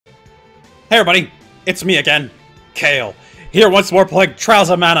Hey everybody, it's me again, Kale, here once more playing Trials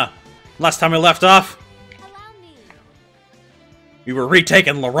of Mana. Last time we left off, we were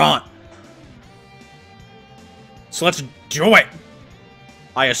retaking Laurent. So let's do it!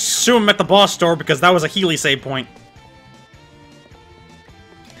 I assume at the boss door because that was a Healy save point.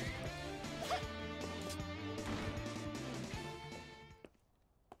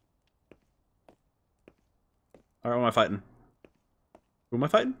 Alright, what am I fighting? Who am I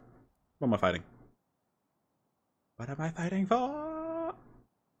fighting? What am I fighting? What am I fighting for?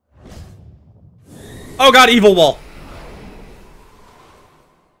 Oh god, evil wall!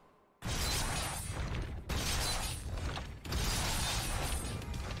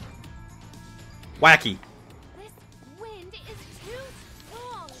 Wacky. This wind is too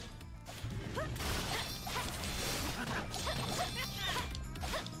strong.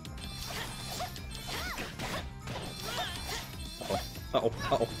 Uh-oh,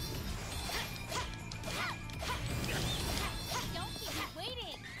 uh-oh. Don't keep me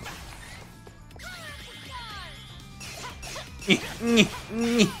waiting.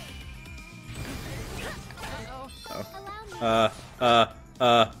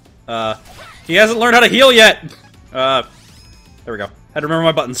 He hasn't learned how to heal yet! There we go. Had to remember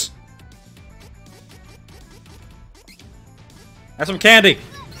my buttons. Have some candy!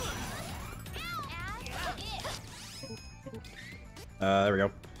 There we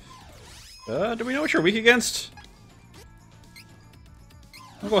go. Do we know what you're weak against?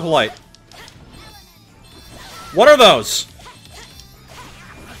 I'll go with light. What are those?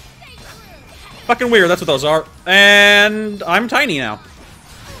 Fucking weird, that's what those are. And I'm tiny now.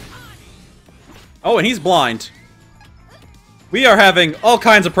 Oh, and he's blind. We are having all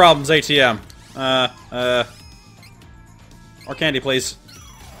kinds of problems, ATM. More candy, please.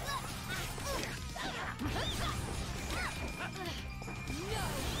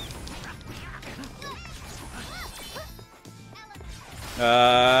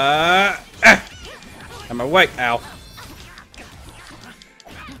 On my way. Ow.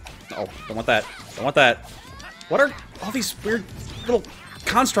 Oh, don't want that. Don't want that. What are all these weird little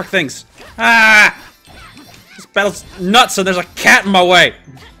construct things? Ah! This battle's nuts and there's a cat in my way.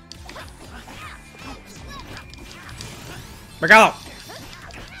 Regalo.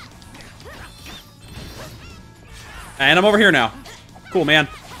 And I'm over here now. Cool, man.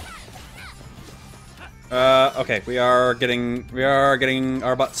 Okay, we are getting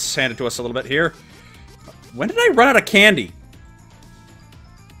our butts handed to us a little bit here. When did I run out of candy?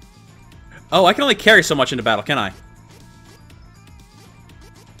 Oh, I can only carry so much into battle, can I?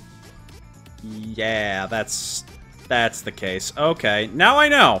 Yeah, that's the case. Okay, now I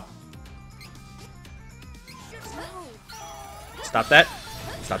know. Stop that.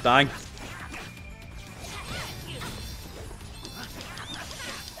 Stop dying.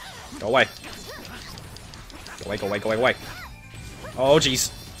 Go away. Go away, go away, go away, go away. Oh,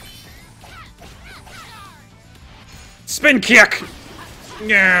 jeez. Spin kick!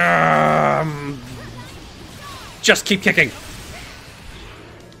 Yeah. Just keep kicking.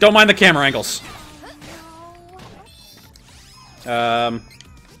 Don't mind the camera angles.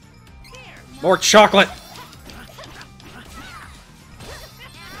 More chocolate.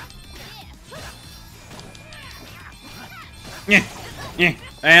 Yeah, yeah.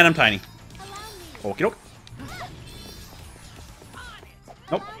 And I'm tiny. Okie doke.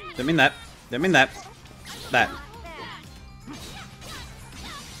 Nope. Didn't mean that. Didn't mean that. That.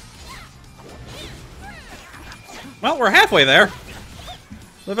 Well, we're halfway there.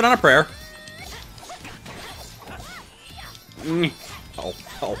 Living on a prayer. Uh-oh.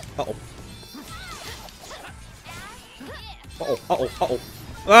 Uh-oh. Uh-oh. Uh-oh. Uh-oh. Uh-oh.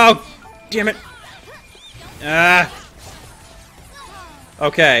 Oh! Damn it.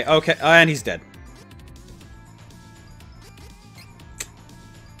 Okay. Okay. And he's dead.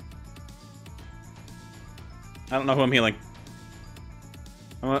 I don't know who I'm healing.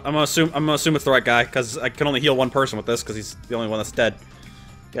 I'm gonna assume it's the right guy because I can only heal one person with this because he's the only one that's dead.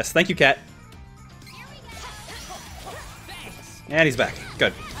 Yes, thank you, cat. And he's back.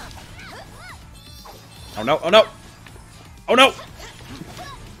 Good. Oh no! Oh no! Oh no!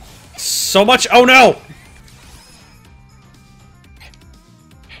 So much! Oh no!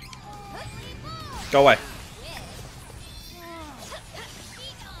 Go away.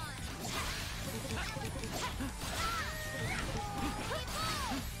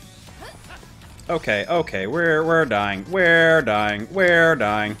 Okay, okay, we're dying. We're dying. We're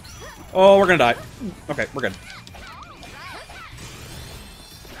dying. Oh, we're gonna die. Okay, we're good.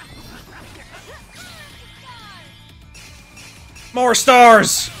 More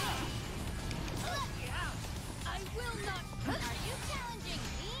stars! I will not. Are you challenging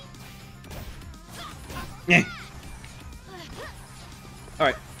me? Yeah.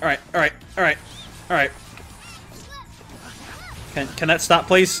 Alright, alright, alright, alright, alright. Can that stop,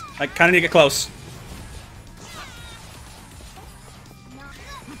 please? I kind of need to get close.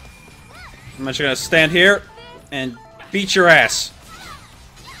 I'm just gonna stand here and beat your ass.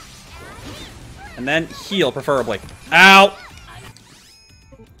 And then heal, preferably. Ow!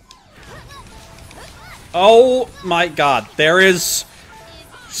 Oh my god, there is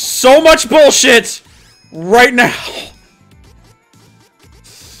so much bullshit right now.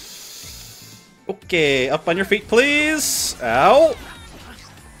 Okay, up on your feet, please. Ow.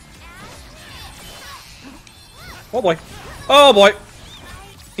 Oh boy. Oh boy.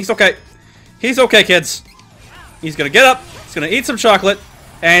 He's okay. He's okay, kids. He's gonna get up, he's gonna eat some chocolate,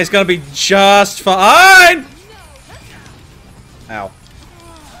 and he's gonna be just fine! Ow.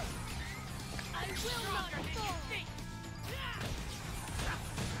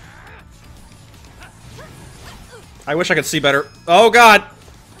 I wish I could see better. Oh god!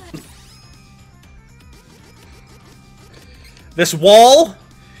 This wall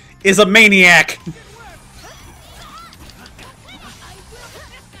is a maniac!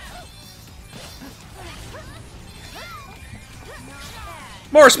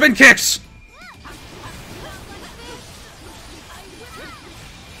 More spin kicks!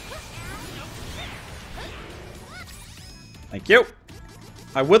 Thank you.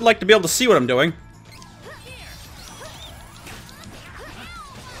 I would like to be able to see what I'm doing.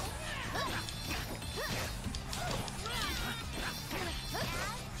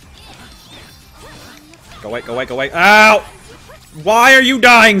 Go away, go away, go away. Ow! Why are you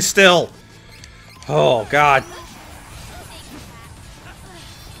dying still? Oh, God.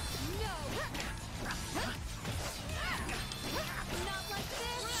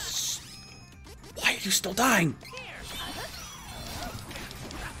 Why are you still dying?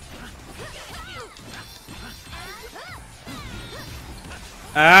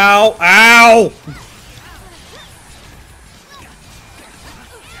 Ow! Ow!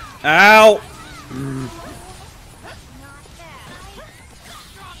 Ow!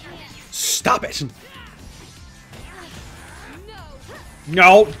 Stop it!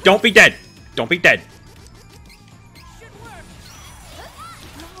 No, don't be dead! Don't be dead!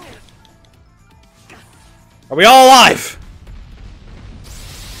 Are we all alive?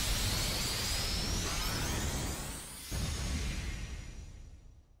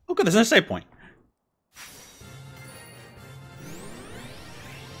 Oh good, there's no save point.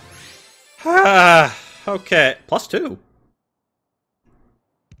 Ah, okay. +2.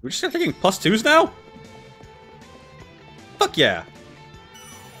 We're just start taking +2s now? Fuck yeah.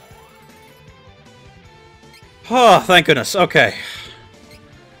 Oh, thank goodness. Okay.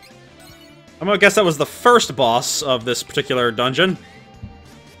 I'm gonna guess that was the first boss of this particular dungeon.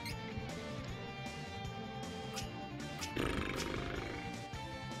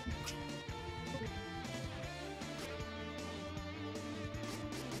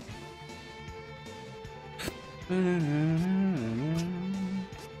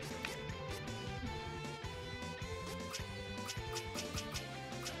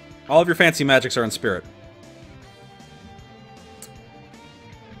 All of your fancy magics are in spirit.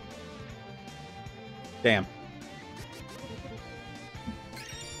 Damn.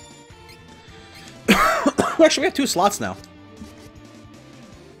 Actually, we have 2 slots now.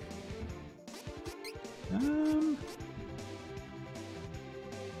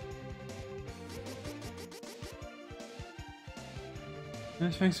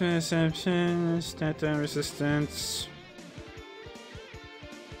 Reception, stat down resistance.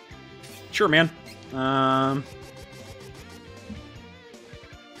 Sure, man.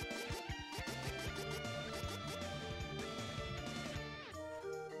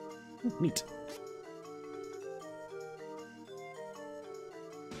 Neat.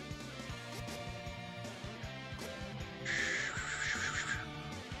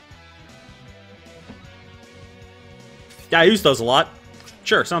 Yeah, I use those a lot.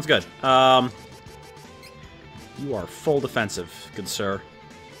 Sure, sounds good. You are full defensive, good sir.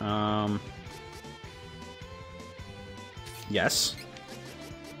 Yes.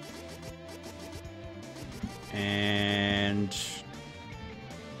 And...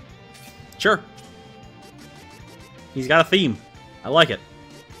 Sure. He's got a theme. I like it.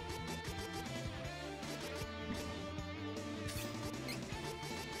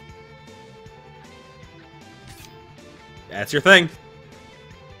 That's your thing.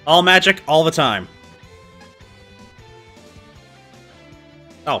 All magic, all the time.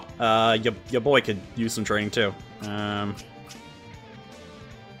 Oh, your boy could use some training too.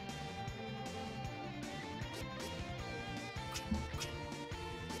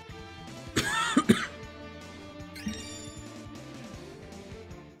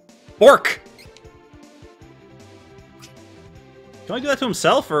 Bork! Can I do that to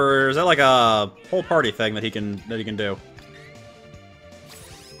himself, or is that like a whole party thing that he can do?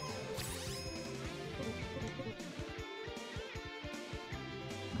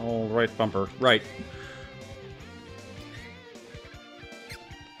 Oh, right bumper. Right.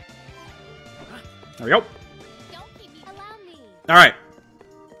 There we go. Alright.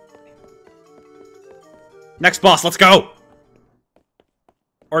 Next boss, let's go!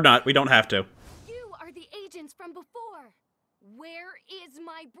 Or not, we don't have to. You are the agents from before. Where is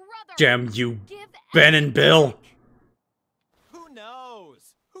my brother? Damn you, Ben and Bill. Who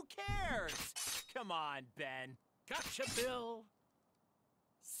knows? Who cares? Come on, Ben. Gotcha, Bill.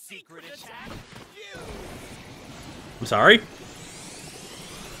 Secret attack. You. I'm sorry?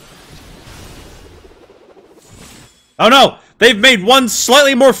 Oh no! They've made one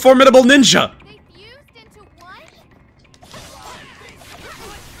slightly more formidable ninja! They fused into one?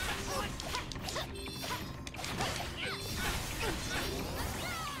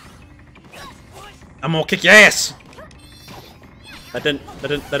 I'm gonna kick your ass! That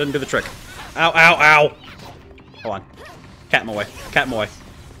didn't do the trick. Ow, ow, ow! Hold on. Cat him away. Cat him away.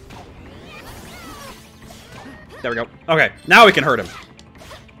 There we go. Okay, now we can hurt him. Isn't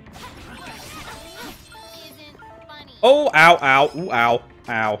funny. Oh, ow, ow, ooh, ow,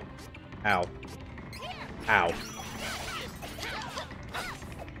 ow, ow, ow.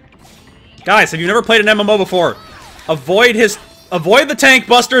 Guys, have you never played an MMO before? Avoid the tank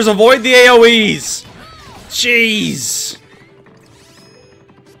busters, avoid the AoEs! Jeez!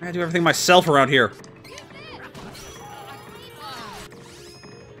 I gotta do everything myself around here.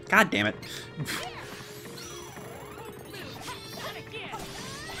 God damn it.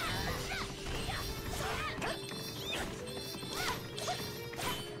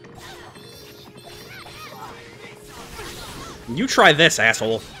 You try this,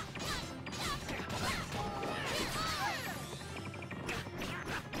 asshole.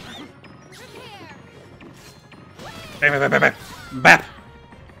 Bap, bap, bap, bap, bap.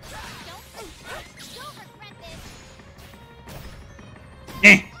 You'll regret this.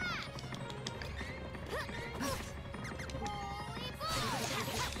 Eh.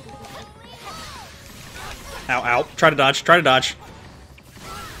 Ow, ow. Try to dodge, try to dodge.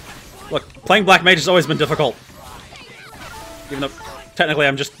 Look, playing Black Mage has always been difficult. Even though, technically,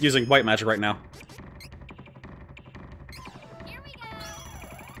 I'm just using white magic right now. Here we go.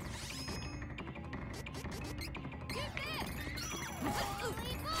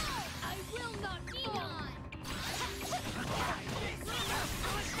 I will not be gone.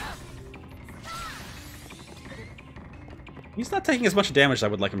 He's not taking as much damage as I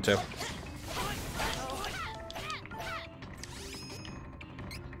would like him to.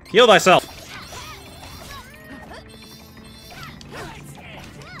 Heal thyself!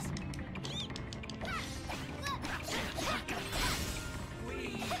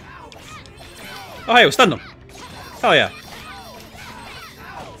 Oh hey, we stunned him! Hell yeah.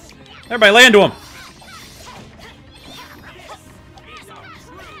 Everybody lay into him!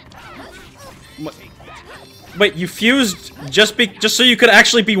 Wait, you fused just so you could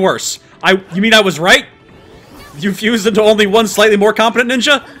actually be worse? You mean I was right? You fused into only one slightly more competent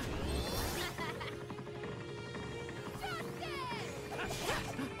ninja?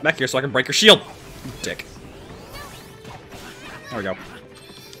 Back here so I can break your shield. You dick. There we go.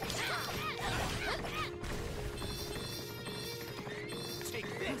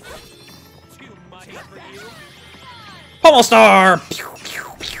 Pummel Star!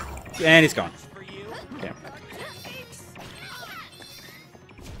 And he's gone. Damn.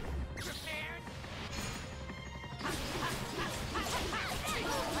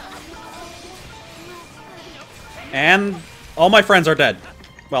 And all my friends are dead.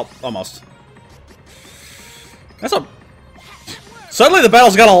 Well, almost. That's a... Suddenly the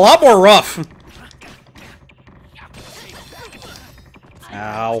battle's got a lot more rough.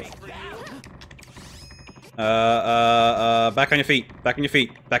 Ow. Back on your feet. Back on your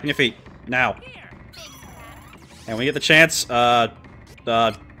feet. Back on your feet. Now. And when you get the chance, eat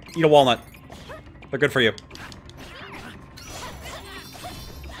a walnut. They're good for you.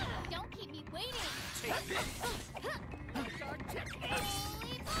 Don't keep me waiting.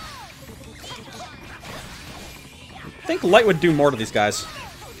 I think light would do more to these guys.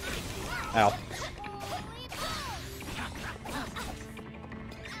 Ow.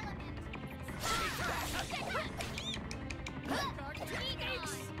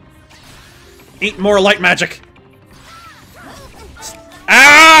 Eat more light magic.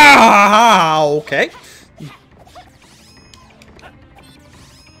 Ah, okay.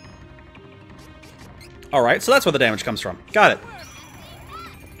 All right, so that's where the damage comes from. Got it.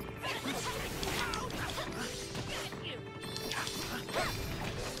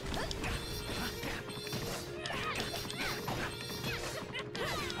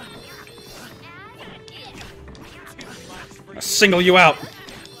 Single you out.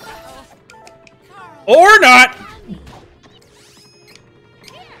 Or not!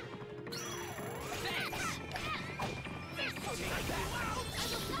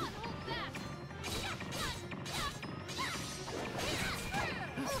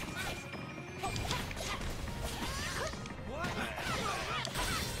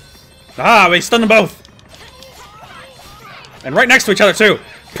 Ah, we stunned them both! And right next to each other, too!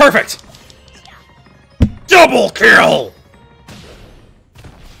 Perfect! Double kill!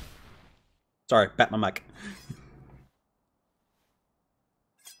 Sorry, bat my mic.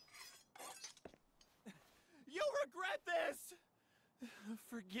 You'll regret this!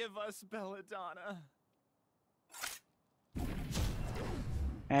 Forgive us, Belladonna.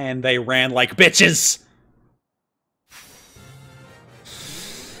 And they ran like bitches!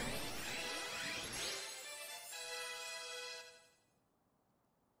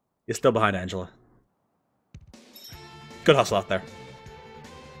 You're still behind, Angela. Good hustle out there.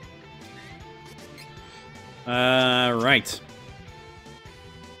 Right.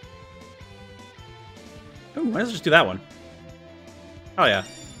 Ooh, why does it just do that one? Oh, yeah.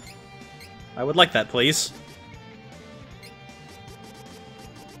 I would like that, please.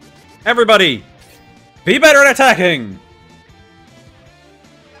 Everybody! Be better at attacking!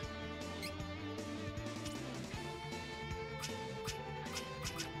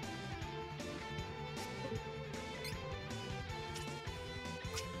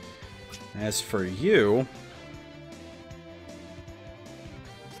 As for you...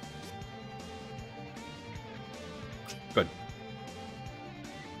 Good.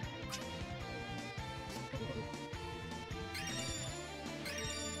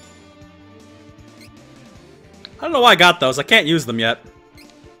 I don't know why I got those. I can't use them yet.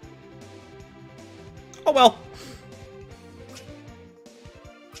 Oh well.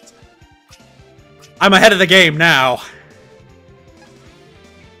 I'm ahead of the game now.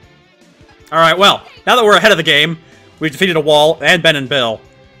 Alright, well, now that we're ahead of the game, we've defeated a wall and Ben and Bill.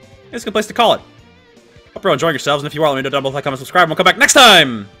 It's a good place to call it. Hope you're all enjoying yourselves, and if you are, let me know down below, like, comment, subscribe, and we'll come back next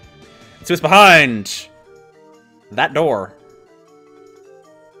time! And see what's behind that door.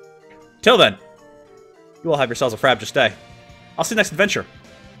 Till then, you all have yourselves a frabjous day. I'll see you next adventure.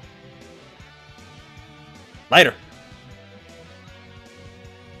 Later.